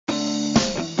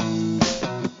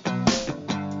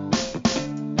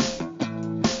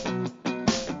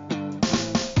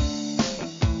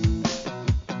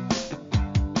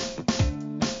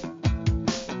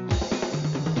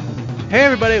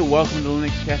everybody, welcome to the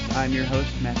Linux Cast. I'm your host,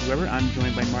 Matthew Weber. I'm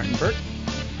joined by Martin Burke.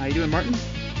 How you doing, Martin?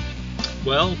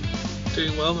 Well,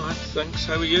 doing well, Matt. Thanks.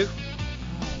 How are you?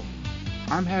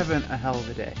 I'm having a hell of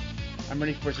a day. I'm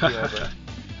ready for it to be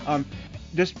over.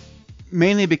 Just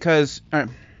mainly because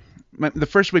the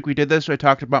first week we did this, I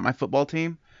talked about my football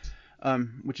team,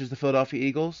 which is the Philadelphia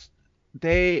Eagles.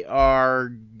 They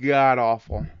are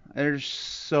god-awful. They're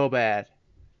so bad.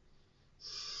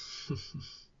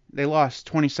 They lost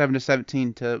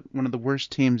 27-17 to one of the worst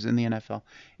teams in the NFL.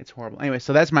 It's horrible. Anyway,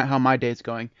 so that's how my day's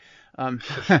going. How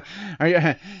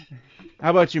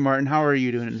about you, Martin? How are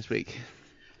you doing this week?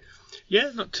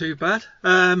 Yeah, not too bad.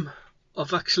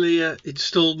 I've actually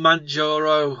installed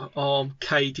Manjaro Arm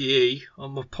KDE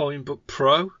on my Pinebook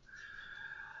Pro.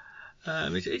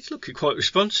 It's looking quite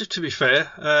responsive, to be fair.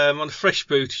 On a fresh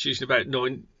boot, it's using about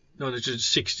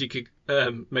 960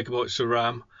 megabytes of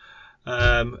RAM.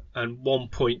 And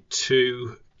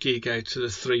 1.2 gig out to the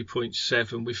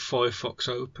 3.7 with Firefox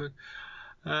open.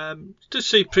 It does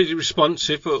seem pretty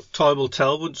responsive, but time will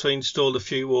tell once I install a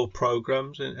few more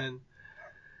programs and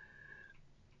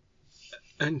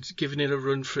giving it a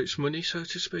run for its money, so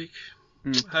to speak.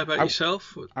 How about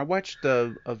yourself? I watched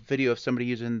a video of somebody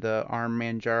using the ARM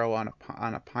Manjaro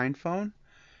on a Pine phone.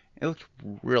 It looked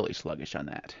really sluggish on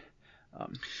that.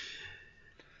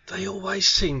 They always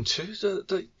seem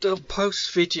to. They'll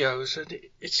post videos and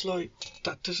it's like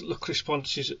that doesn't look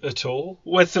responsive at all.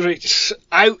 Whether it's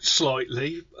out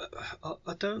slightly,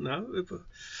 I don't know. But,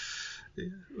 yeah,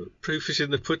 proof is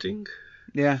in the pudding.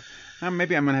 Yeah,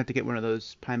 maybe I'm gonna have to get one of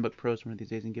those Pinebook Pros one of these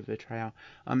days and give it a try out.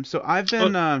 So I've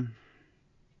been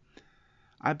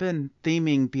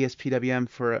theming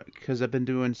BSPWM because I've been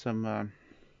doing some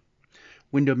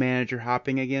window manager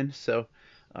hopping again. So.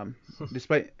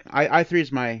 Despite i3 is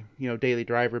my daily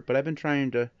driver, but I've been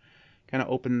trying to kind of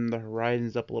open the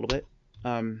horizons up a little bit.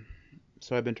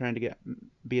 So I've been trying to get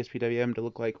BSPWM to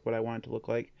look like what I want it to look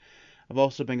like. I've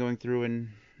also been going through and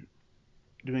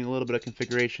doing a little bit of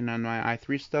configuration on my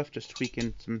i3 stuff, just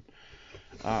tweaking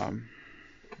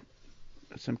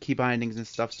some key bindings and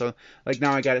stuff. So like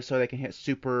now I got it so I can hit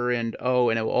Super and O,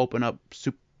 and it will open up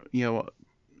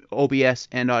OBS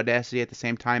and Audacity at the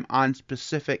same time on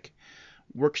specific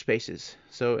workspaces.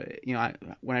 So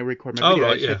when I record my video,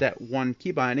 I just hit that one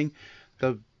key binding,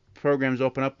 the programs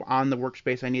open up on the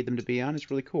workspace I need them to be on.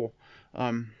 It's really cool.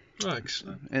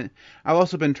 Excellent. And I've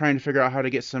also been trying to figure out how to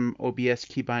get some OBS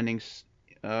key bindings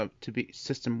to be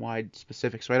system-wide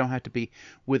specific, so I don't have to be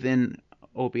within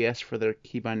OBS for their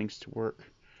key bindings to work.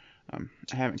 I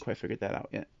haven't quite figured that out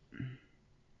yet.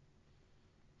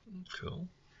 Cool.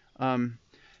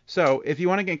 So if you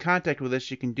want to get in contact with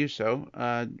us, you can do so.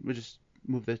 We'll just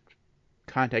move the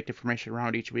contact information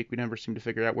around each week. We never seem to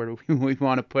figure out where we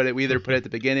want to put it. We either put it at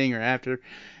the beginning or after.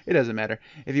 It doesn't matter.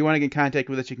 If you want to get in contact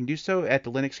with us, you can do so at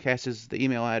the Linux Cast is the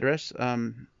email address.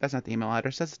 That's not the email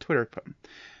address. That's the Twitter.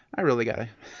 I really got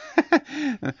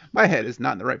to... My head is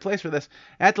not in the right place for this.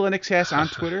 At the Linux Cast on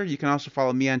Twitter. You can also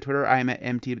follow me on Twitter. I am at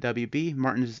MTWB.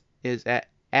 Martin is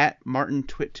at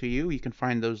MartinTwit2U. You can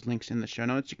find those links in the show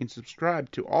notes. You can subscribe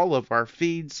to all of our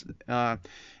feeds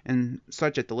and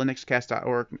such at the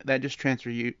linuxcast.org. That just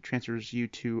transfers you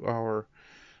to our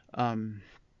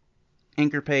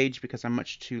Anchor page, because I'm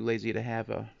much too lazy to have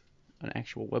an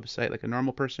actual website like a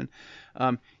normal person.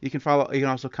 You can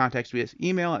also contact me via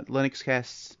email at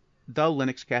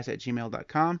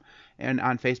thelinuxcast@gmail.com, and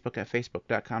on Facebook at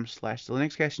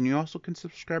facebook.com/thelinuxcast. And you also can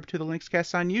subscribe to the Linux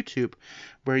Cast on YouTube,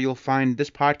 where you'll find this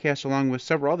podcast along with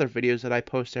several other videos that I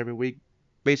post every week.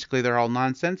 Basically, they're all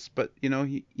nonsense, but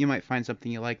you might find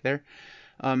something you like there.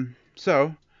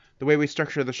 So the way we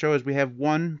structure the show is we have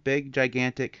one big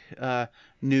gigantic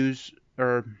news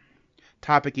or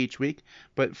topic each week,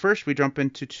 but first we jump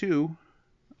into two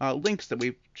links that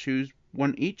we choose,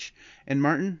 one each. And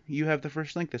Martin, you have the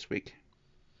first link this week.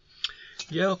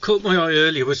 Yeah, I caught my eye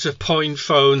earlier. It was a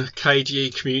PinePhone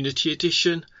KDE Community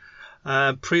Edition.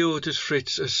 Pre-orders for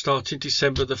it are starting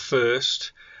December the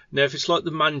 1st. Now, if it's like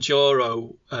the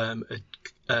Manjaro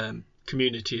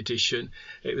Community Edition,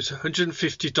 it was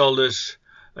 $150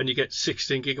 and you get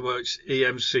 16 gigabytes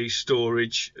EMC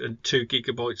storage and 2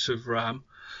 gigabytes of RAM.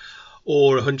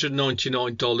 Or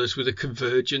 $199 with a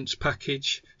convergence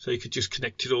package, so you could just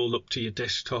connect it all up to your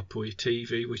desktop or your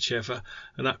TV, whichever,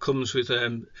 and that comes with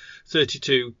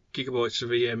 32 gigabytes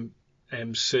of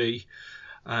eMMC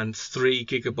and 3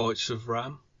 gigabytes of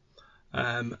RAM,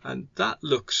 and that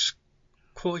looks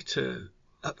quite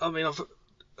I've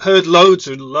heard loads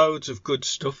and loads of good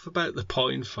stuff about the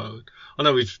PinePhone. I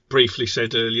know we've briefly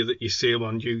said earlier that you see them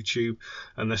on YouTube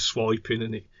and they're swiping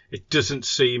and it doesn't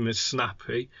seem as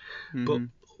snappy, but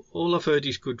all I've heard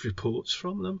is good reports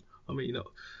from them. I mean,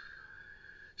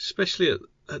 especially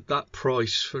at that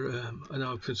price for an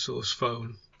open source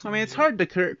phone. I mean, it's hard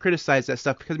to criticize that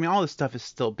stuff because I mean, all this stuff is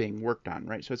still being worked on,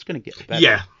 right? So it's going to get better.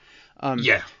 Yeah.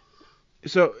 Yeah.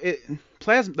 So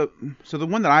Plasma. So the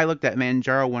one that I looked at,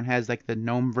 Manjaro one, has like the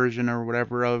GNOME version or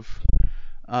whatever of,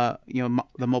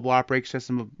 the mobile operating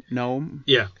system of GNOME.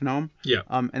 Yeah. GNOME. Yeah.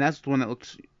 And that's the one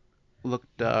that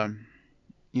looked,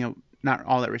 not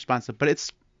all that responsive, but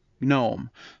it's GNOME,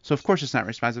 so of course it's not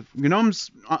responsive. GNOME's,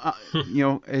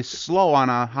 is slow on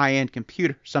a high-end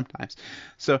computer sometimes.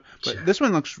 So, but this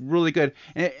one looks really good.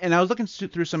 And I was looking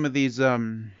through some of these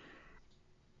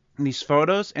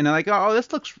photos, and I'm like, oh,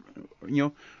 this looks,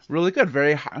 really good,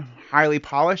 very highly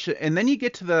polished. And then you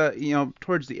get to the,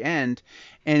 towards the end,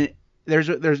 and there's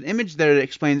an image there that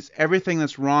explains everything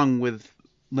that's wrong with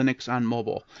Linux on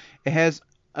mobile. It has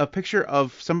a picture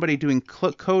of somebody doing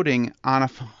coding on a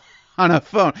phone.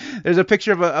 There's a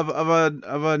picture of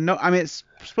a note. I mean, it's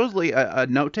supposedly a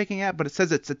note-taking app, but it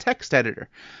says it's a text editor.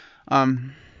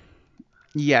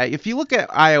 Yeah, if you look at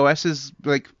iOS's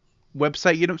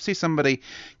website, you don't see somebody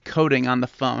coding on the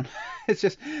phone. It's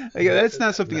just that's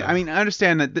not something. No. I mean, I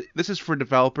understand that this is for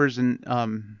developers, and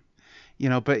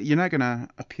but you're not gonna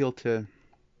appeal to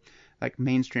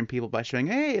mainstream people by showing,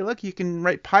 hey, look, you can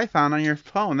write Python on your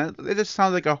phone. It just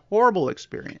sounds like a horrible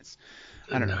experience.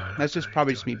 I don't know. That's just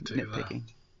probably just me nitpicking.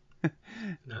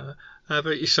 No. How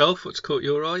about yourself? What's caught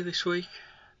your eye this week?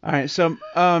 All right, so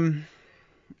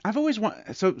I've always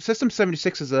so System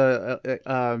 76 is I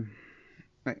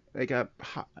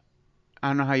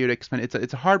don't know how you'd explain it.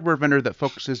 It's a hardware vendor that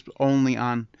focuses only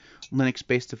on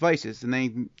Linux-based devices, and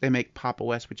they make Pop!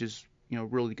 OS, which is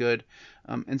really good.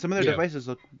 And some of their devices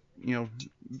look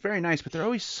very nice, but they're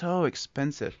always so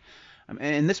expensive.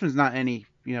 And this one's not any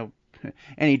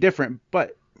different,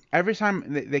 but every time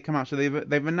they come out, so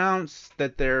they've announced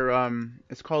that they're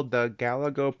it's called the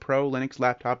Galago Pro Linux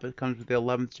laptop. It comes with the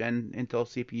 11th gen Intel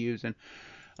CPUs, and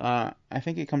I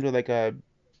think it comes with it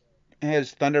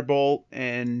has Thunderbolt,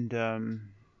 and I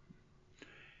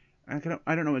don't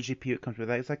know what GPU it comes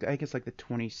with. It's I guess the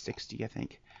 2060, I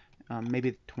think, maybe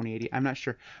the 2080. I'm not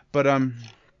sure, but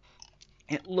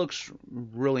it looks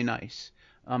really nice.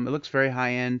 It looks very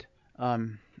high end.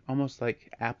 Almost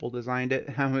like Apple designed it.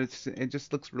 It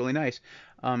just looks really nice.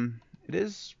 It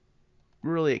is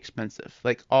really expensive.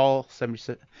 All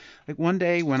 76. One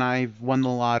day when I've won the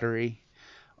lottery,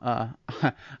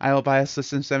 I'll buy a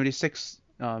System 76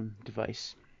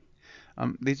 device.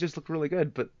 These just look really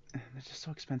good, but they're just so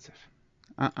expensive.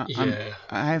 I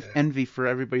have envy for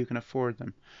everybody who can afford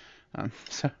them.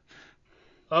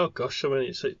 Oh gosh, I mean,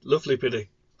 it's a lovely bit of.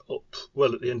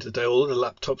 Well, at the end of the day, all the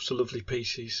laptops are lovely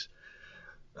PCs.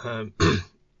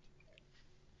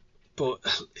 But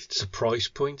it's a price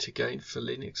point again for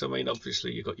Linux. I mean,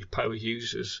 obviously you've got your power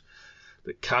users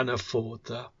that can afford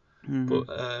that.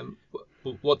 Mm-hmm.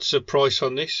 But what's the price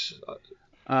on this?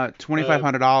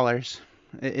 $2,500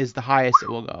 is the highest it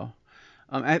will go.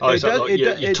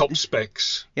 Your top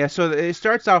specs? Yeah, so it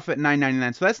starts off at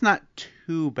 $999, so that's not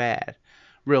too bad,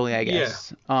 really, I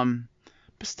guess. Yeah.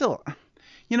 But still,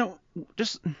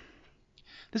 just.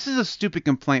 This is a stupid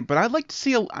complaint, but I'd like to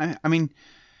see I mean,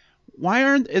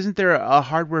 isn't there a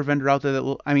hardware vendor out there that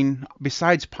will, I mean,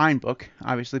 besides Pinebook,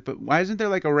 obviously, but why isn't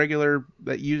there a regular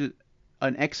that uses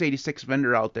an x86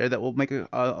 vendor out there that will make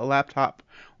a laptop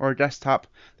or a desktop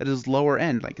that is lower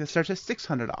end, that starts at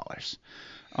 $600?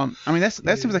 I mean, that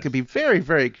seems like it'd be very,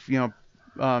 very,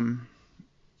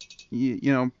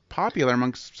 popular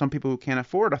amongst some people who can't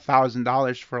afford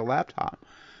 $1,000 for a laptop.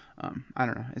 I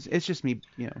don't know. It's just me,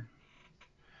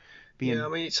 I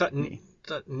mean, it's that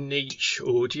niche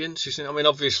audience, isn't it? I mean,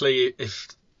 obviously, I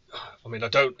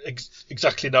don't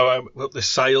exactly know what the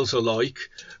sales are like,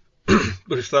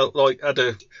 but if they had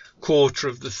a quarter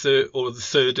of the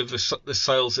third of the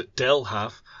sales that Dell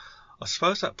have, I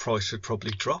suppose that price would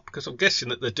probably drop, because I'm guessing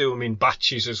that they do them in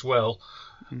batches as well.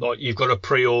 Mm-hmm. You've got to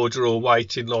pre-order or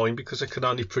wait in line because they can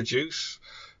only produce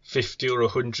 50 or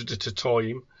 100 at a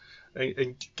time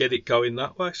and get it going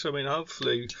that way. So, I mean,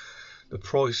 hopefully the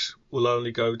price will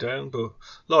only go down. But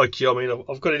I mean,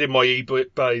 I've got it in my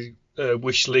eBay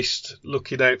wish list,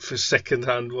 looking out for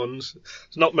second-hand ones.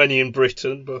 There's not many in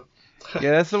Britain, but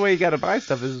yeah, that's the way you got to buy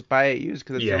stuff, is buy it used,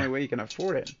 because it's the only way you can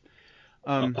afford it.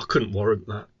 I couldn't warrant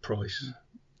that price.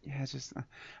 Yeah, it's just, I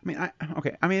mean,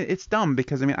 it's dumb,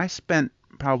 because I spent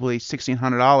probably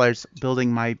 $1,600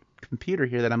 building my computer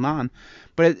here that I'm on,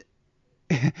 but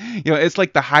it's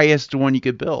like the highest one you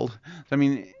could build. So, I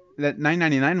mean, that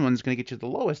 $999 one's going to get you the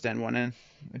lowest end one, and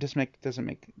it just doesn't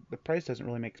make the price doesn't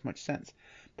really make much sense.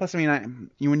 Plus, I mean,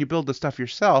 when you build the stuff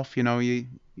yourself, Yeah, you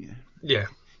get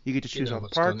to you choose know all the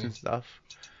what's gone parts in. and stuff.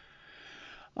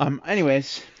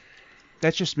 Anyways,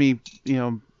 that's just me,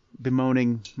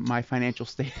 bemoaning my financial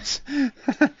status.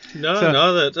 No, So,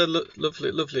 no, they're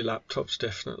lovely, lovely laptops,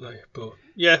 definitely. But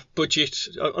yeah, budget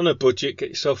on a budget, get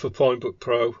yourself a Pinebook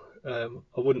Pro. I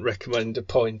wouldn't recommend a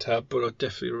Pine Tab, but I'd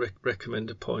definitely recommend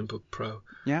a Pinebook Pro.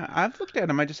 yeah, I've looked at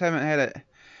them. I just haven't had it.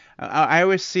 I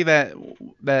always see that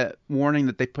warning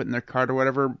that they put in their card or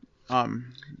whatever,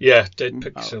 um, Yeah, dead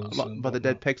pixels and about the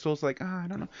dead whatnot. pixels. Like, I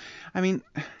don't know. I mean,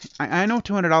 I know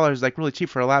 $200 is like really cheap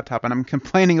for a laptop, and I'm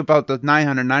complaining about the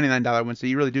 $999 one. So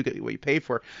you really do get what you pay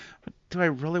for. But do I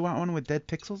really want one with dead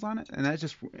pixels on it? And that's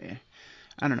just,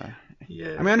 I don't know. I mean,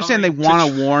 Yeah, I I understand they mean,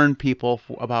 want to warn people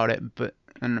about it, but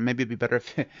I don't know. Maybe it'd be better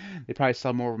if they probably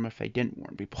sell more of them if they didn't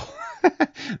warn people.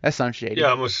 That sounds shady.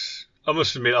 yeah, I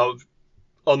must admit,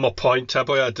 on my Pine Tab,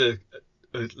 I had a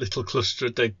little cluster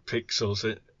of dead pixels,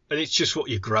 and it's just what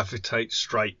you gravitate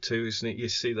straight to, isn't it? You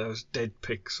see those dead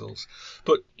pixels.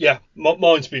 But yeah,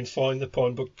 mine's been fine, the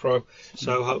Pinebook Pro. Mm.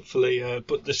 So hopefully,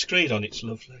 but the screen on it's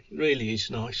lovely. It really is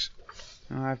nice.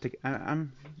 I have to.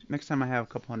 I'm next time I have a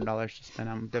couple $100s to spend,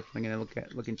 I'm definitely gonna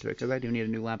look into it because I do need a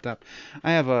new laptop.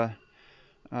 I have a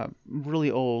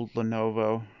really old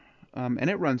Lenovo, and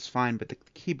it runs fine, but the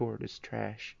keyboard is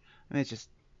trash. I mean, it's just.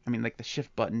 I mean, like the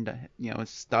shift button, is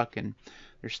stuck and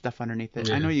there's stuff underneath it.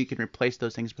 I know Yeah. you can replace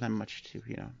those things, but I'm much too,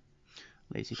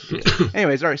 lazy to do it.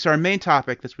 Anyways, all right. So our main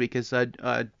topic this week is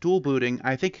dual booting.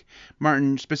 I think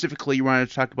Martin specifically you wanted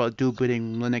to talk about dual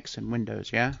booting Linux and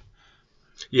Windows, yeah?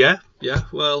 Yeah.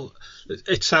 Well,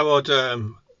 it's how I'd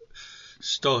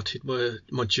started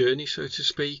my journey, so to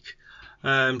speak.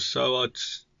 So I'd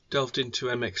delved into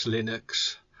MX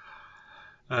Linux,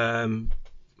 um,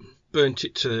 burnt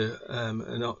it to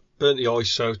burnt the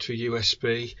ISO to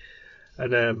USB,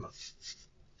 and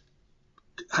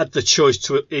had the choice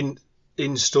to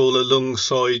install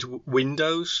alongside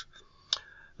Windows.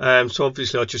 So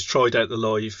obviously I just tried out the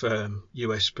live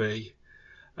USB.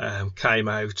 Came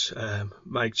out,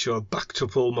 made sure I backed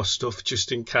up all my stuff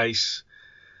just in case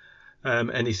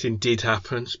anything did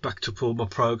happen. Backed up all my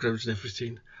programs and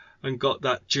everything, and got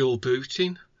that dual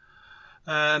booting.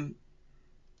 Um,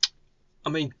 I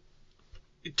mean,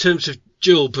 in terms of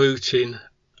dual booting,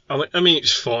 I mean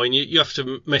it's fine. You have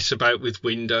to mess about with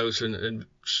Windows and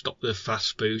stop the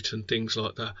fast boot and things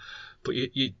like that, but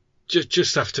you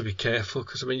just have to be careful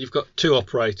because I mean you've got two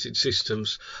operating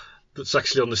systems that's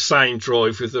actually on the same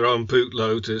drive with their own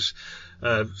bootloaders.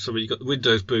 So you've got the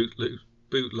Windows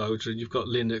bootloader and you've got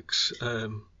Linux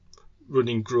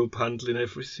running grub handling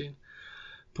everything.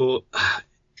 But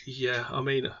yeah, I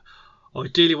mean,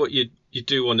 ideally what you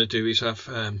do want to do is have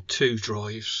two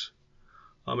drives.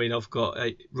 I mean, I've got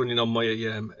running on my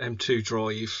M2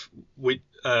 drive with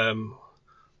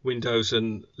Windows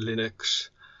and Linux,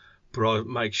 but I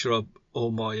make sure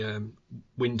all my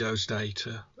Windows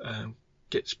data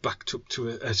gets backed up to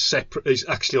a separate. Is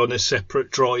actually on a separate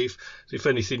drive. So if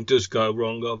anything does go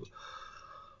wrong,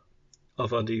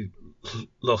 I've only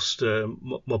lost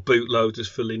my bootloaders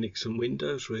for Linux and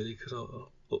Windows really because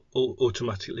I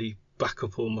automatically back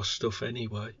up all my stuff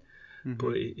anyway. Mm-hmm.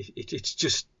 But it's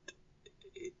just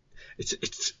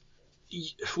it's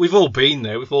we've all been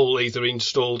there. We've all either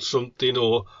installed something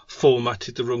or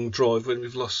formatted the wrong drive when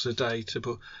we've lost the data.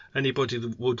 But anybody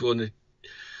that would want to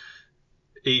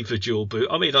either dual boot,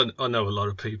 I mean, I know a lot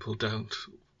of people don't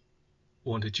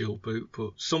want a dual boot,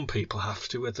 but some people have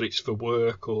to, whether it's for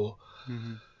work or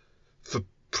for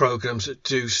programs that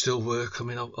do still work. I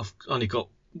mean, I've only got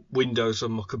Windows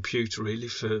on my computer really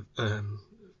for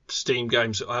Steam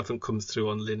games that haven't come through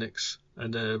on Linux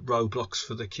and Roblox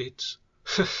for the kids.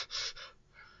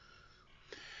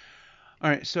 All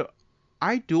right, so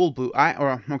I dual boot.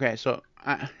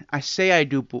 I say I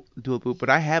do dual boot, but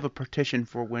I have a partition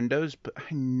for Windows, but I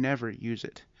never use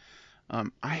it.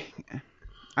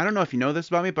 I don't know if you know this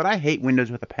about me, but I hate Windows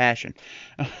with a passion.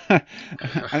 I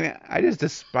mean, I just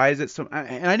despise it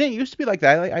and I didn't used to be like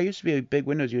that. I used to be a big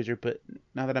Windows user, but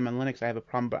now that I'm on Linux, I have a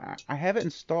problem. But I have it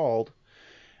installed,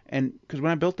 and because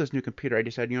when I built this new computer, I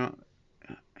decided,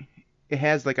 it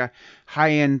has like a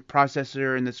high-end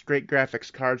processor and this great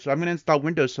graphics card, so I'm gonna install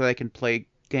Windows so that I can play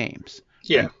games.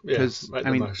 Yeah, Because make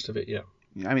the most of it. Yeah.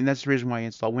 I mean, that's the reason why you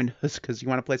install Windows, because you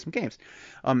want to play some games.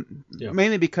 Yeah.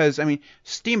 Mainly because, I mean,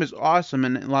 Steam is awesome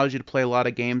and it allows you to play a lot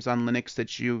of games on Linux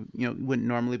that you wouldn't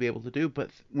normally be able to do. But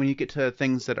when you get to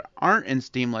things that aren't in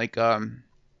Steam, like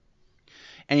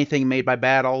anything made by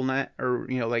Battle.net or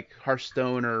like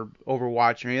Hearthstone or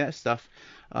Overwatch or any of that stuff,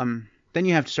 then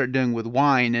you have to start dealing with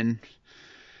Wine and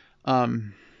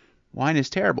Wine is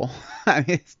terrible. I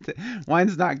mean,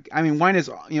 wine's not. I mean, wine is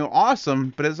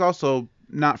awesome, but it's also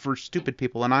not for stupid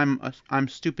people, and I'm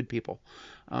stupid people.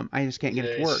 I just can't get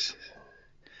it to work.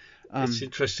 It's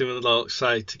interesting when they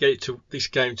say to get this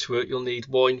game to work, you'll need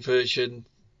wine version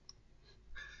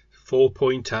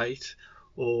 4.8,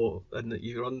 and that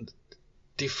you're on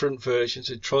different versions,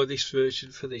 and try this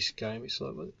version for this game. It's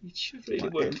like, well, it should really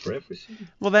work for everything.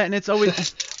 Well, and it's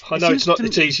always. I know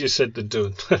it's easier said than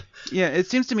done. Yeah, it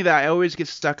seems to me that I always get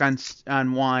stuck on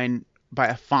wine by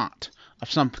a font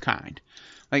of some kind.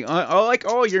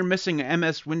 You're missing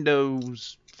MS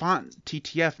Windows font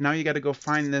TTF. Now you got to go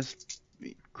find this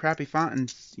crappy font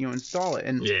and install it.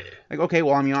 And okay,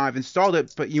 well, I've installed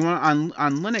it, but on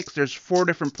Linux there's 4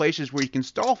 different places where you can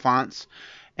install fonts,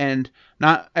 and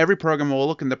not every program will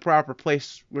look in the proper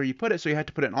place where you put it, so you have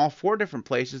to put it in all 4 different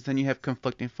places. Then you have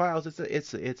conflicting files.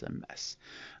 It's a mess.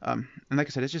 And like I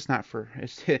said, it's just not for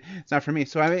it's not for me.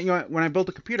 So when I built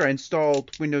a computer, I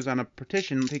installed Windows on a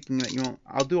partition, thinking that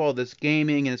I'll do all this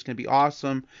gaming and it's going to be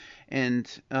awesome. And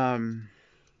I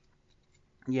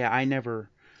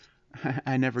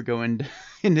never go into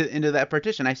that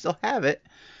partition. I still have it,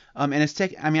 and it's I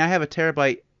have a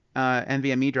terabyte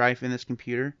NVMe drive in this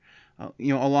computer,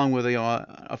 along with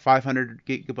a 500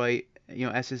 gigabyte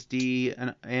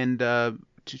SSD and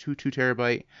 2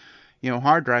 terabyte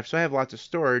hard drive. So I have lots of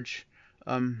storage.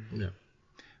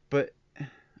 But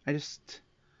I just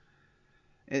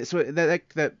so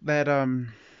that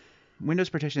Windows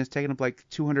partition has taken up like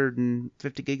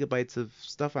 250 gigabytes of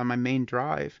stuff on my main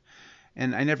drive,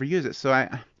 and I never use it. So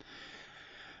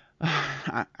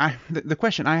the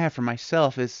question I have for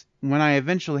myself is, when I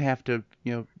eventually have to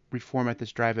reformat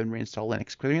this drive and reinstall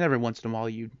Linux, because every once in a while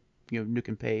you nuke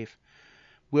and pave,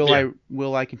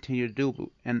 will I continue to dual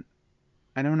boot? And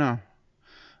I don't know.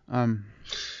 In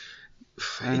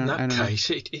that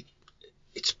case,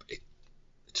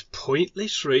 it's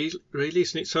pointless, really,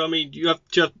 isn't it? So, I mean, you have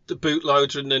the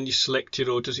bootloader and then you select it,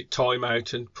 or does it time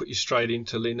out and put you straight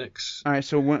into Linux? All right,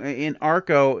 so in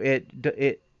Arco,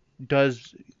 it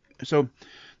does. So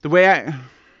the way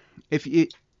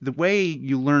the way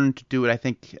you learn to do it, I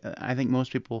think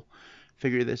most people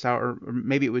figure this out, or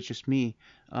maybe it was just me.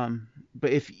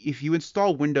 But if you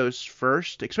install Windows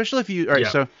first, especially if you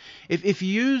so if you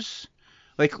use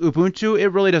like Ubuntu, it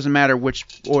really doesn't matter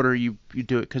which order you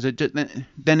do it, because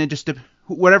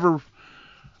whatever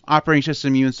operating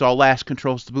system you install last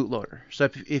controls the bootloader. So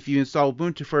if you install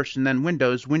Ubuntu first and then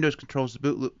Windows controls the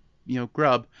boot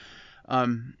grub,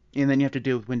 and then you have to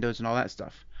deal with Windows and all that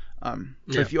stuff.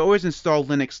 So if you always install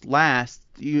Linux last,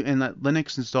 and let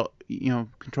Linux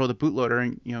control the bootloader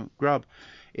and grub,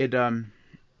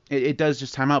 it does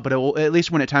just time out. But it will, at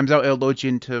least when it times out, it'll load you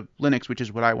into Linux, which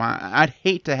is what I want. I'd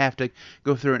hate to have to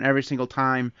go through and every single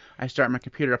time I start my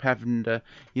computer up having to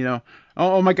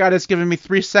oh my god, it's giving me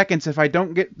 3 seconds. If I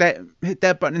don't hit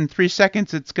that button in 3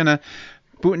 seconds, it's gonna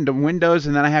boot into Windows,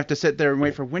 and then I have to sit there and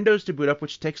wait for Windows to boot up,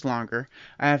 which takes longer.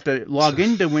 I have to log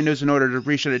into Windows in order to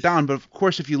reshut it down, but of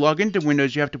course if you log into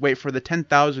Windows, you have to wait for the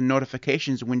 10,000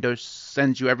 notifications Windows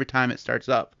sends you every time it starts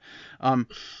up,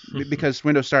 because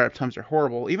Windows startup times are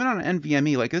horrible. Even on an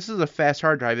NVMe, like, this is a fast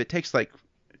hard drive, it takes like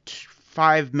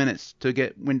 5 minutes to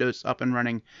get Windows up and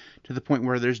running to the point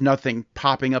where there's nothing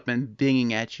popping up and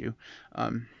binging at you.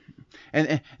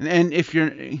 And if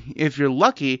you're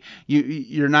lucky,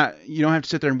 you don't have to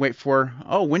sit there and wait for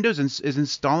Windows is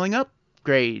installing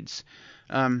upgrades.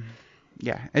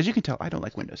 As you can tell, I don't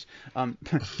like Windows. So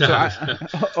I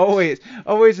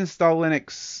always install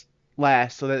Linux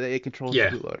last so that it controls the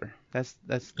bootloader. That's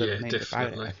the main tip I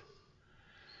have.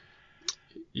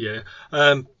 Yeah.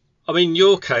 I mean, in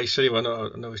your case, anyway, I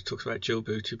know we talked about dual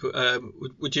booting, but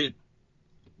would you,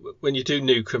 when you do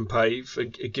nuke and pave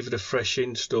and give it a fresh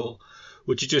install,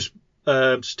 would you just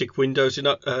stick Windows in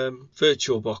a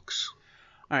VirtualBox?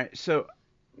 All right, so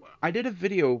I did a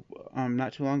video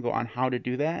not too long ago on how to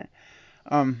do that,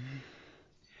 and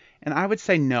I would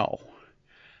say no.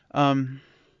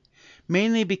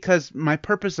 Mainly because my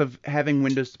purpose of having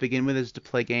Windows to begin with is to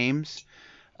play games,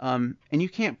 and you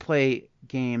can't play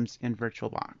games in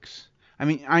VirtualBox. I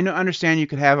mean, understand you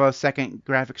could have a second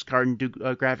graphics card and do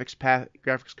a graphics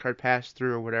card pass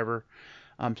through or whatever.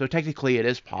 So technically, it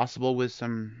is possible with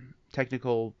some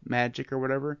technical magic or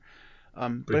whatever.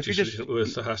 But if you're just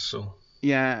worth the hassle.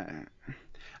 Yeah.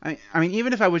 I mean,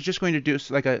 even if I was just going to do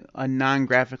like a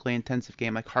non-graphically intensive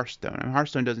game like Hearthstone. I mean,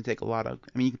 Hearthstone doesn't take a lot of.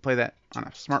 I mean, you can play that on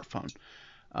a smartphone.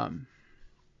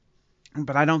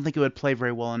 But I don't think it would play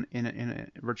very well in a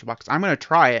VirtualBox. I'm going to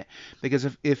try it, because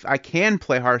if I can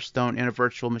play Hearthstone in a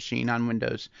virtual machine on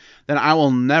Windows, then I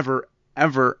will never,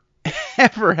 ever,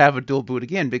 never have a dual boot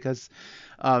again because,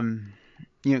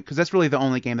 because that's really the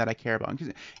only game that I care about.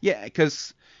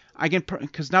 Because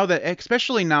now that,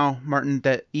 especially now, Martin,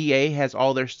 that EA has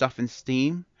all their stuff in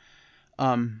Steam,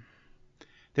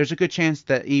 there's a good chance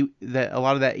that that a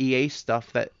lot of that EA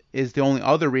stuff that is the only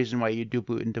other reason why you do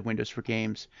boot into Windows for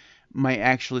games might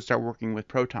actually start working with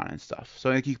Proton and stuff. So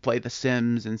like you can play The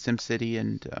Sims and SimCity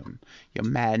and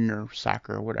Madden or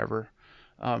soccer or whatever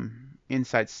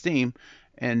inside Steam,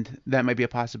 and that might be a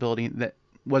possibility that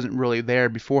wasn't really there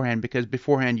beforehand, because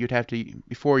beforehand you'd have to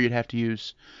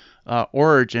use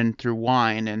Origin through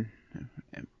Wine and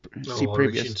see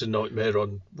previous. Origin's a nightmare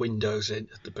on Windows at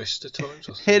the best of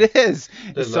times. It is.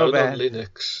 It's so bad. On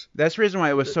Linux. That's the reason why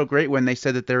it was so great when they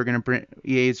said that they were going to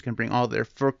EA's going to bring all their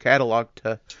full catalog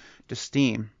to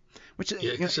Steam, which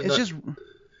it's just.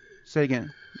 Say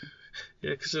again. Yeah,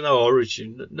 because in our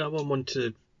Origin, no one wanted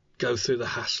to go through the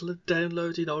hassle of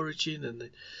downloading Origin and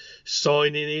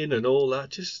signing in and all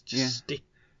that.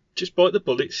 Just bite the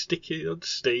bullet, stick it on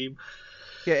Steam.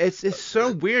 Yeah, it's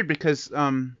so weird because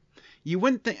you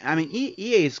wouldn't think. I mean,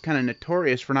 EA is kind of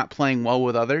notorious for not playing well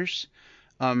with others,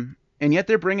 and yet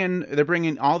they're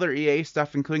bringing all their EA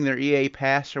stuff, including their EA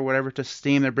Pass or whatever, to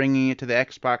Steam. They're bringing it to the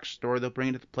Xbox store. They'll bring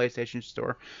it to the PlayStation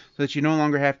store, so that you no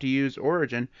longer have to use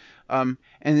Origin. And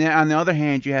then on the other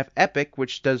hand, you have Epic,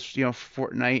 which does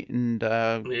Fortnite and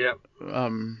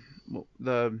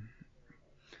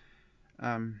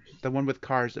the one with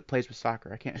cars that plays with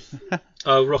soccer. I can't.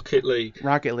 Oh, Rocket League.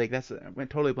 Rocket League. I went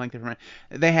totally blanked there for a minute.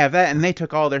 They have that, and they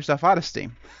took all their stuff out of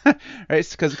Steam, right?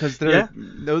 Because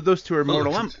those two are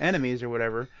mortal enemies or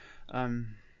whatever. And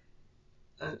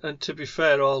to be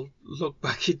fair, I'll log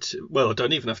back into. Well, I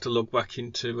don't even have to log back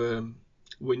into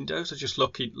Windows. I just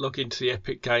log into the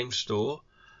Epic Game Store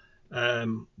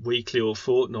weekly or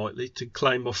fortnightly to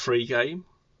claim my free game.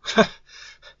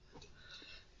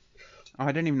 Oh,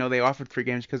 I didn't even know they offered free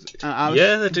games because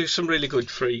they do some really good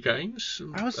free games.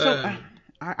 I was so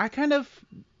I kind of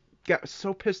got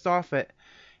so pissed off at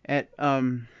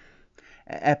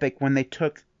Epic when they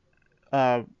took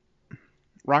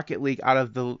Rocket League out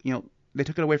of the they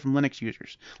took it away from Linux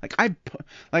users.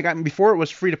 Before it was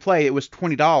free to play, it was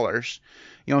 $20.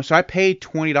 So I paid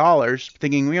 $20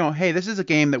 thinking, hey, this is a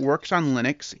game that works on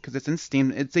Linux because it's in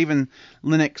Steam. It's even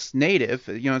Linux native.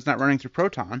 It's not running through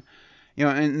Proton.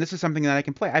 And this is something that I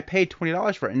can play. I paid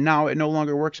 $20 for it, and now it no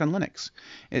longer works on Linux.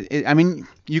 I mean,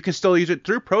 you can still use it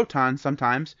through Proton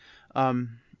sometimes, if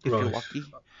you're lucky.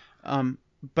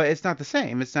 But it's not the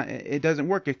same. It's not. It doesn't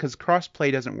work because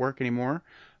crossplay doesn't work anymore.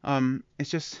 It's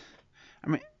just. I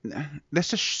mean, that's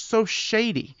just so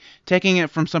shady. Taking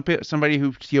it from somebody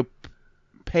who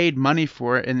paid money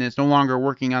for it and it's no longer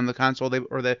working on the console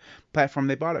or the platform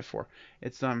they bought it for.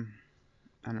 It's I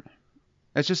don't know.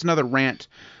 It's just another rant.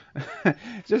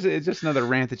 It's just another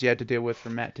rant that you had to deal with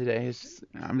from Matt today.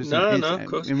 I'm of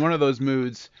course. In one of those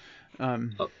moods. I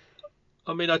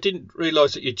mean, I didn't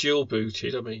realise that you dual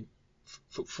booted. I mean,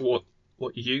 for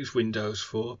what you use Windows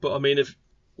for. But I mean,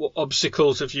 what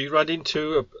obstacles have you run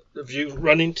into? Have you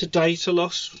run into data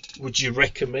loss? Would you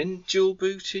recommend dual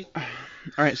booting? All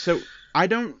right, so I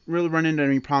don't really run into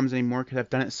any problems anymore because I've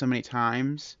done it so many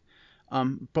times.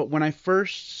 But when I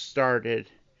first started,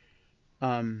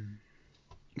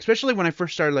 especially when I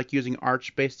first started using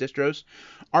Arch-based distros,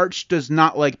 Arch does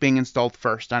not like being installed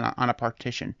first on a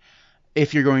partition.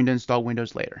 If you're going to install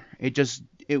Windows later,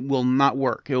 it will not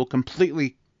work. It will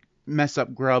completely mess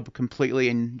up Grub completely,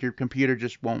 and your computer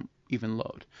just won't even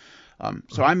load.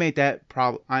 So I made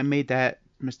that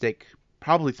mistake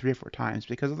probably 3 or 4 times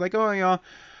because it's like, I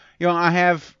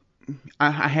have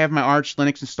my Arch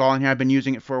Linux installed in here. I've been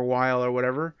using it for a while or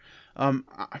whatever. And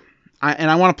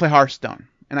I want to play Hearthstone.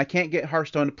 And I can't get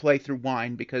Hearthstone to play through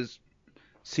Wine because,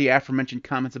 aforementioned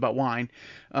comments about Wine.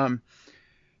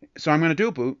 So I'm going to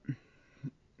dual boot.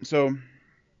 So,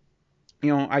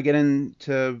 I get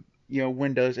into,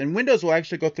 Windows. And Windows will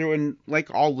actually go through and,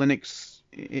 like all Linux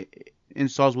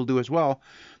installs will do as well,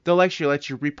 they'll actually let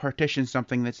you repartition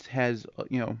something that has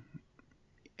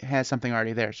something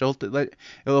already there. So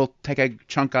it'll take a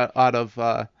chunk out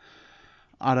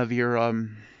of your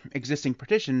existing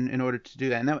partition in order to do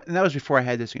that. And that was before I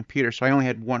had this computer, so I only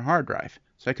had one hard drive.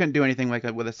 So I couldn't do anything like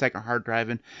that with a second hard drive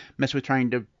and mess with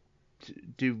trying to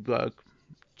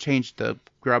change the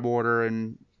grub order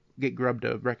and get Grub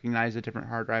to recognize a different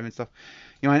hard drive and stuff.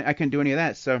 I couldn't do any of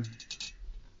that. So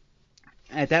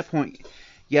at that point,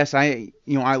 yes, I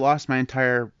lost my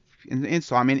entire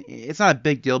install. I mean, it's not a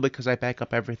big deal because I back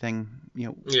up everything,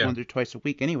 once or twice a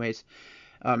week anyways.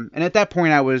 And at that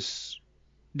point I was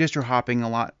distro hopping a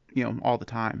lot, all the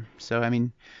time. So, I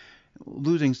mean,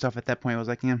 losing stuff at that point was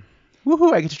like,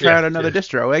 woohoo, I get to try out another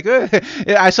distro. Like,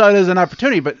 I saw it as an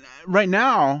opportunity, but right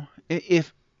now,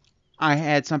 if I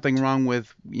had something wrong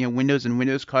with Windows and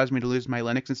Windows caused me to lose my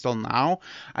Linux install now,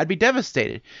 I'd be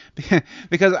devastated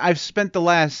because I've spent the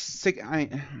last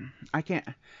I can't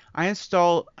I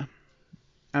install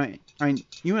I mean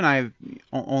you and I have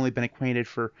only been acquainted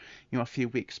for a few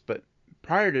weeks, but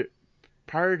prior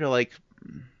to like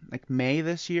May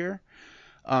this year,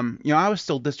 I was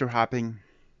still distro hopping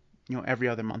every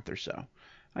other month or so.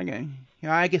 I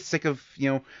get sick of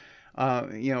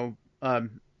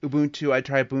Ubuntu. I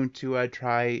try Ubuntu. I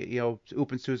try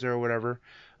OpenSUSE or whatever.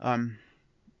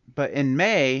 But in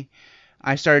May,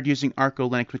 I started using Arco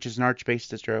Linux, which is an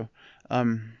Arch-based distro.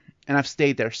 And I've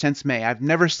stayed there since May. I've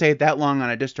never stayed that long on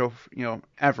a distro,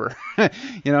 ever.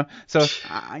 So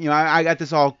I got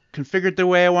this all configured the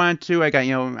way I wanted to. I got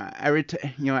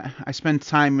I spend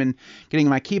time in getting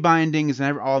my key bindings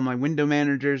and all my window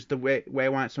managers the way I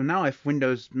want. So now if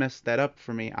Windows messed that up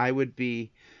for me, I would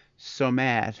be so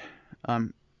mad.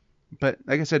 But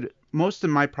like I said, most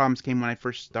of my problems came when I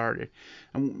first started.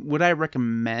 And would I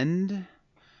recommend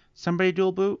somebody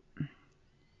dual boot?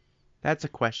 That's a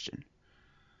question.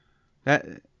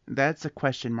 That's a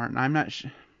question, Martin. I'm not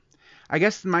sure. I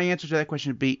guess my answer to that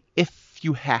question would be if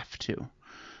you have to.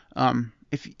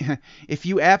 If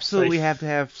you absolutely have to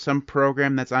have some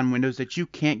program that's on Windows that you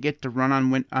can't get to run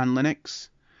on Linux,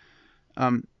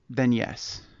 then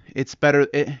yes, it's better.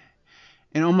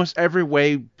 In almost every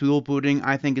way, dual booting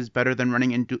I think is better than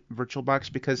running in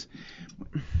VirtualBox because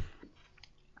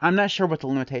I'm not sure what the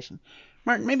limitation.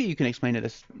 Martin, maybe you can explain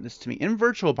this to me. In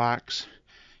VirtualBox,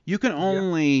 you can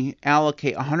only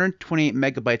allocate 128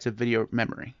 megabytes of video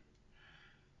memory.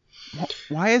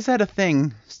 Why is that a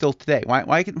thing still today?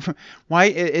 Why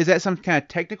is that some kind of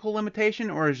technical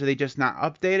limitation, or is they just not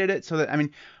updated it so that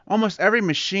almost every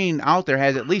machine out there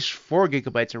has at least 4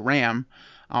 gigabytes of RAM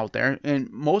out there, and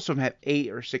most of them have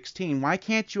 8 or 16. Why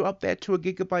can't you up that to a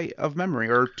gigabyte of memory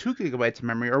or 2 gigabytes of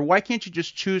memory, or why can't you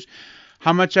just choose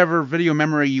how much ever video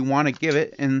memory you want to give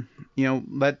it and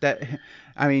let that?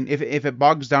 If it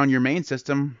bogs down your main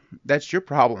system, that's your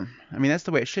problem. That's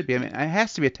the way it should be. It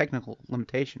has to be a technical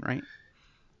limitation, right?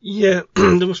 Yeah,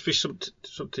 there must be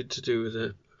something to do with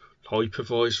a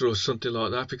hypervisor or something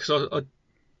like that, because I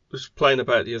was playing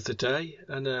about the other day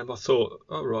and I thought,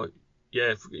 all right,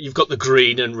 yeah, you've got the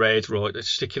green and red, right, let's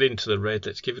stick it into the red,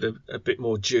 let's give it a bit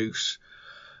more juice.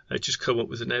 I just come up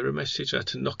with an error message. I had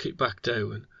to knock it back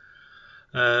down.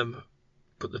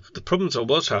 But the problems I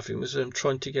was having was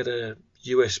trying to get a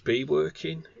USB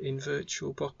working in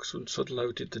VirtualBox once I'd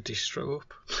loaded the distro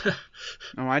up.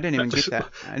 Oh, I didn't even get that.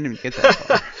 I didn't even get that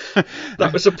far.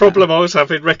 That was a problem I was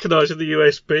having, recognising the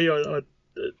USB.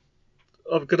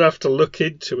 I'm going to have to look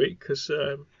into it because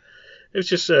it was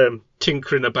just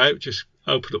tinkering about, just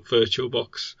open up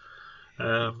VirtualBox,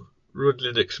 run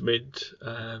Linux Mint,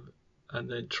 and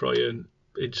then try and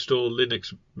install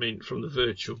Linux Mint from the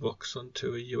VirtualBox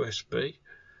onto a USB.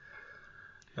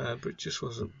 But it just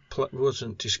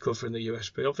wasn't discovering the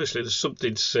USB. Obviously, there's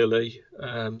something silly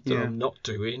that I'm not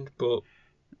doing, but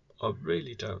I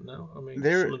really don't know.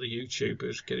 Some of the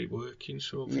YouTubers get it working,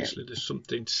 so obviously there's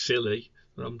something silly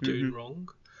that I'm doing wrong.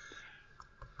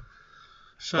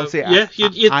 So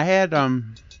I had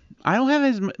I don't have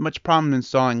as much problem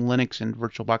installing Linux in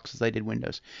VirtualBox as I did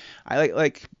Windows.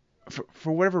 I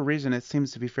for whatever reason it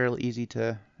seems to be fairly easy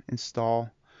to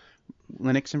install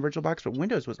Linux in VirtualBox, but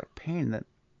Windows was a pain that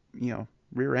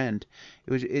rear end.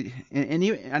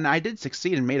 And I did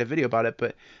succeed and made a video about it,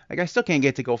 but I still can't get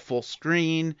it to go full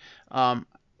screen. I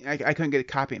couldn't get a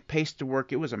copy and paste to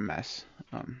work. It was a mess.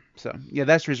 So yeah,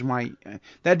 that's the reason why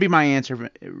that'd be my answer,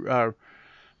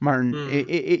 Martin.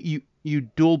 You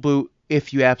dual boot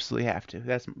if you absolutely have to.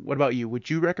 What about you? Would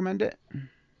you recommend it?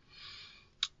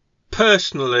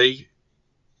 Personally,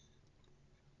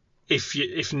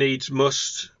 if needs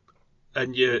must,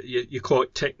 and you're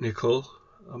quite technical.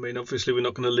 Obviously we're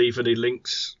not going to leave any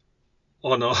links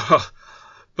on our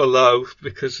below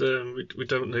because we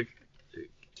don't want to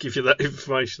give you that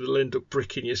information that'll end up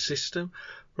bricking your system.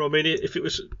 But if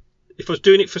I was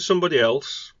doing it for somebody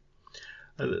else,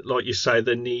 like you say,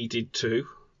 they needed to,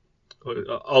 or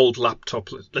old laptop,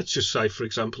 let's just say, for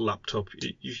example, laptop,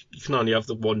 you can only have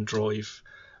the one drive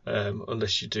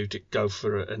unless you do go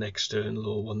for an external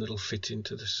or one that'll fit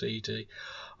into the CD.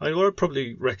 I would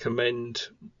probably recommend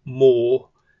more,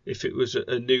 if it was a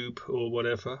noob or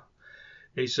whatever,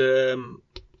 is a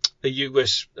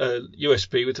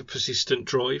USB with a persistent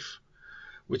drive,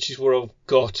 which is what I've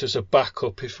got as a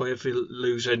backup if I ever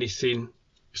lose anything,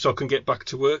 so I can get back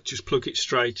to work. Just plug it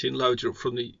straight in, load it up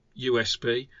from the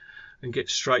USB, and get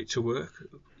straight to work.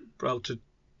 Able to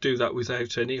do that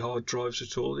without any hard drives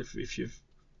at all if you've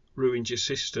ruined your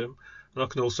system. And I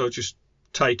can also just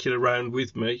take it around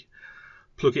with me,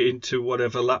 plug it into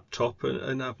whatever laptop,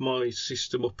 and have my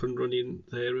system up and running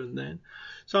there and then.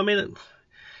 So I mean,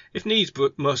 if needs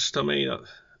but must, I mean,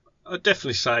 I'd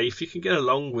definitely say if you can get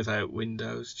along without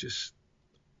Windows, just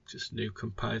nuke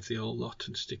and pave the whole lot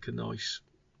and stick a nice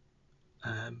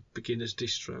beginner's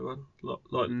distro on,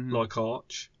 like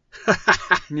Arch.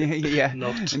 Yeah.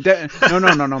 Not.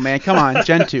 No, man. Come on,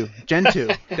 Gen 2,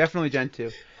 definitely Gen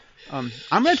 2. I'm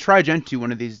gonna try Gen 2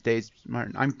 one of these days,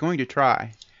 Martin. I'm going to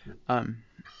try.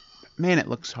 Man, it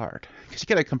looks hard because you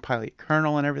gotta compile your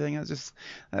kernel and everything.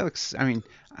 That looks. I mean,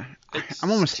 I'm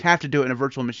almost have to do it in a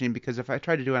virtual machine because if I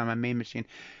try to do it on my main machine,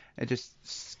 it just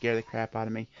scare the crap out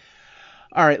of me.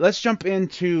 All right, let's jump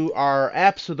into our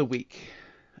apps of the week.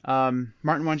 Martin,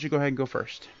 why don't you go ahead and go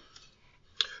first?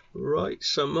 Right,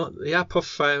 so the app I've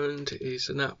found is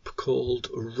an app called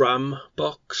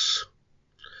Rambox.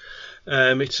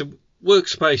 It's a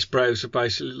workspace browser,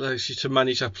 basically allows you to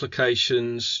manage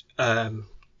applications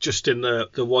just in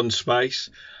the one space.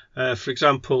 For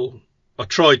example, I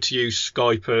tried to use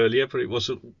Skype earlier, but it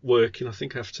wasn't working. I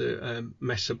think I have to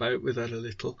mess about with that a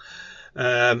little.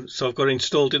 So I've got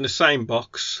installed in the same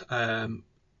box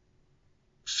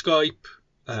Skype,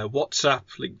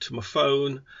 WhatsApp linked to my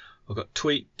phone. I've got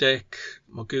TweetDeck,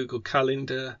 my Google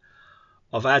Calendar.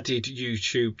 I've added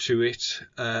YouTube to it,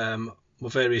 my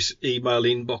various email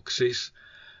inboxes,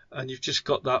 and you've just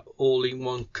got that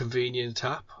all-in-one convenient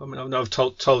app. I mean, I know I've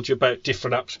told you about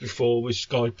different apps before with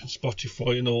Skype and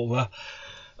Spotify and all that,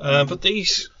 but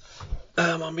these,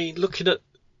 I mean, looking at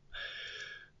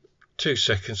 2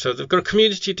 seconds. So they've got a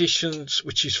community editions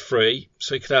which is free,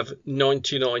 so you can have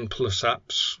 99 plus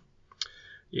apps.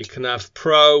 You can have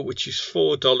Pro, which is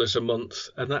 $4 a month,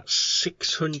 and that's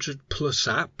 600 plus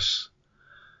apps,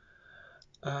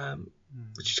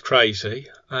 which is crazy.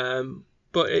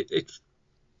 But it's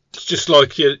just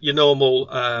like your normal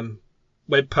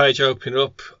web page opening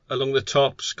up along the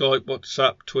top, Skype,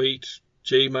 WhatsApp, Tweet,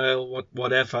 Gmail,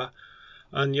 whatever,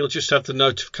 and you'll just have the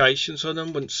notifications on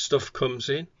them when stuff comes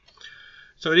in.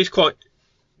 So it is quite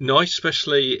nice,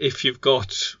 especially if you've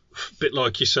got, a bit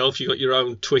like yourself, you've got your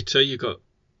own Twitter, you've got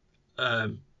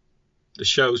the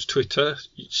show's Twitter,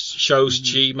 show's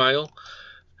Gmail.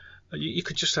 You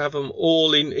could just have them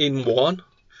all in one.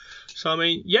 So I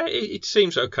mean, yeah, it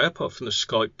seems okay apart from the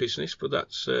Skype business, but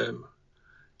that's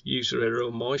user error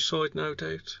on my side, no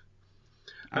doubt.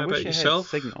 How about yourself?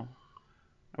 Signal.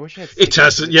 I wish I had Signal. It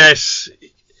hasn't. Yes,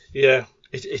 yeah,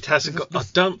 it hasn't got. I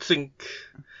don't think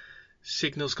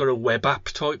Signal's got a web app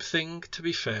type thing. To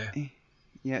be fair.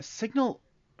 Yeah, Signal.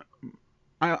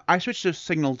 I switched to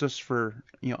Signal just for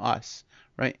us,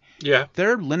 right? Yeah.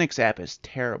 Their Linux app is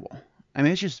terrible. I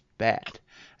mean, it's just bad.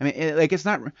 I mean, it's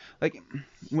not like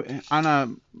on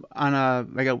a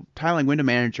like a tiling window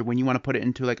manager when you want to put it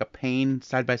into like a pane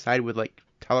side by side with like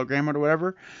Telegram or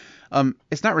whatever.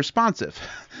 It's not responsive.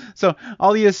 So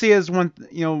all you see is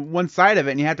one side of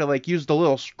it, and you have to like use the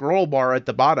little scroll bar at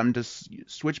the bottom to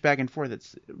switch back and forth.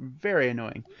 It's very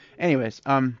annoying. Anyways,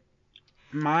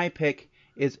 my pick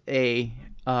is a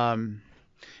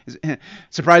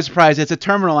surprise, it's a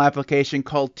terminal application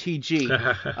called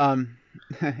TG.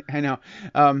 I know.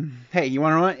 Hey, you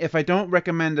want to know what? If I don't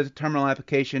recommend a terminal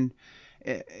application,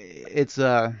 it's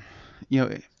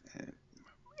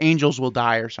angels will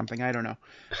die or something. I don't know.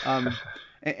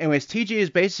 Anyways, TG is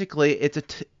basically it's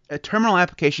a terminal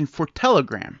application for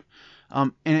Telegram,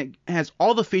 and it has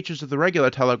all the features of the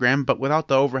regular Telegram, but without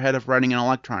the overhead of running an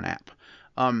Electron app.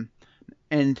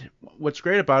 And what's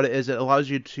great about it is it allows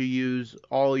you to use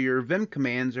all your Vim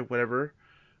commands or whatever,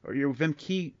 or your Vim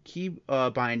key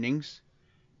bindings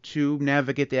to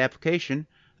navigate the application.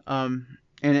 And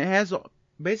it has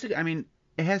basically, I mean,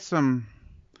 it has some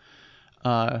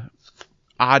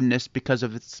oddness because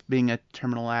of its being a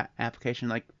terminal application,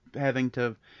 like having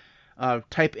to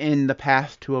type in the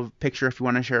path to a picture if you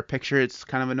want to share a picture. It's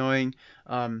kind of annoying,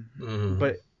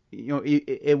 but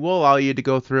it will allow you to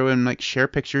go through and like share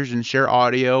pictures and share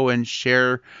audio and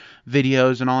share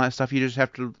videos and all that stuff. You just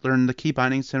have to learn the key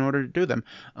bindings in order to do them.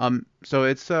 So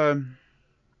it's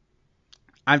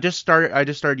I just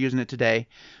started using it today,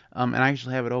 and I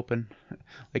actually have it open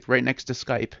like right next to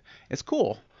Skype. It's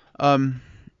cool. I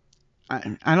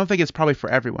don't think it's probably for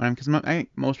everyone because I think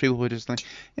most people would just think,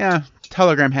 yeah,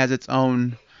 Telegram has its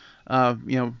own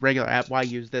regular app. Why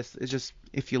use this? It's just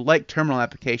if you like terminal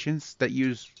applications that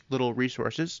use little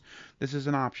resources, this is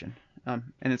an option. And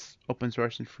it's open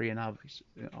source and free and obvious,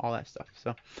 all that stuff.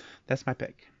 So that's my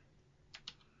pick.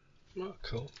 Oh,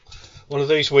 cool. One of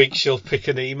these weeks you'll pick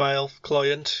an email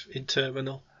client in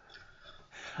terminal.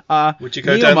 Would you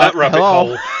go down that rabbit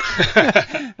hole?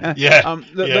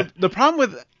 Yeah. The problem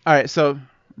with all right, so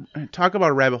talk about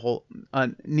a rabbit hole.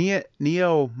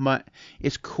 Neo Mutt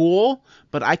is cool,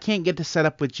 but I can't get to set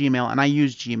up with Gmail, and I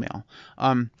use Gmail.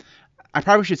 I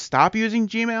probably should stop using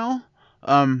Gmail.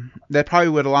 That probably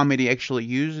would allow me to actually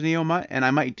use NeoMutt, and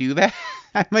I might do that.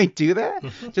 I might do that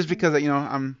just because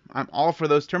I'm all for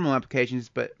those terminal applications,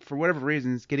 but for whatever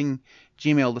reasons, getting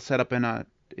Gmail to set up in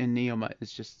NeoMutt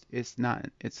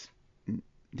it's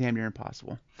damn near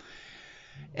impossible.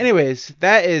 Anyways,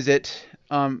 that is it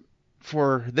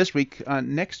for this week.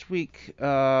 Next week,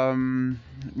 we're going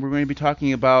to be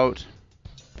talking about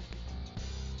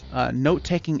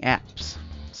note-taking apps.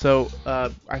 So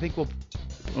I think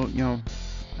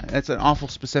that's an awful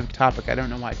specific topic. I don't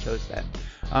know why I chose that.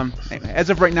 Anyway, as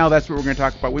of right now, that's what we're going to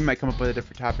talk about. We might come up with a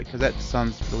different topic because that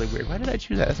sounds really weird. Why did I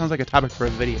choose that? That sounds like a topic for a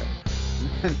video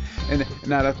and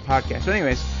not a podcast. So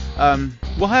anyways,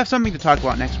 we'll have something to talk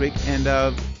about next week,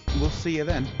 and we'll see you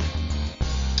then.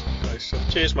 Nice.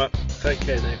 Cheers, Matt. Take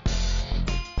care now.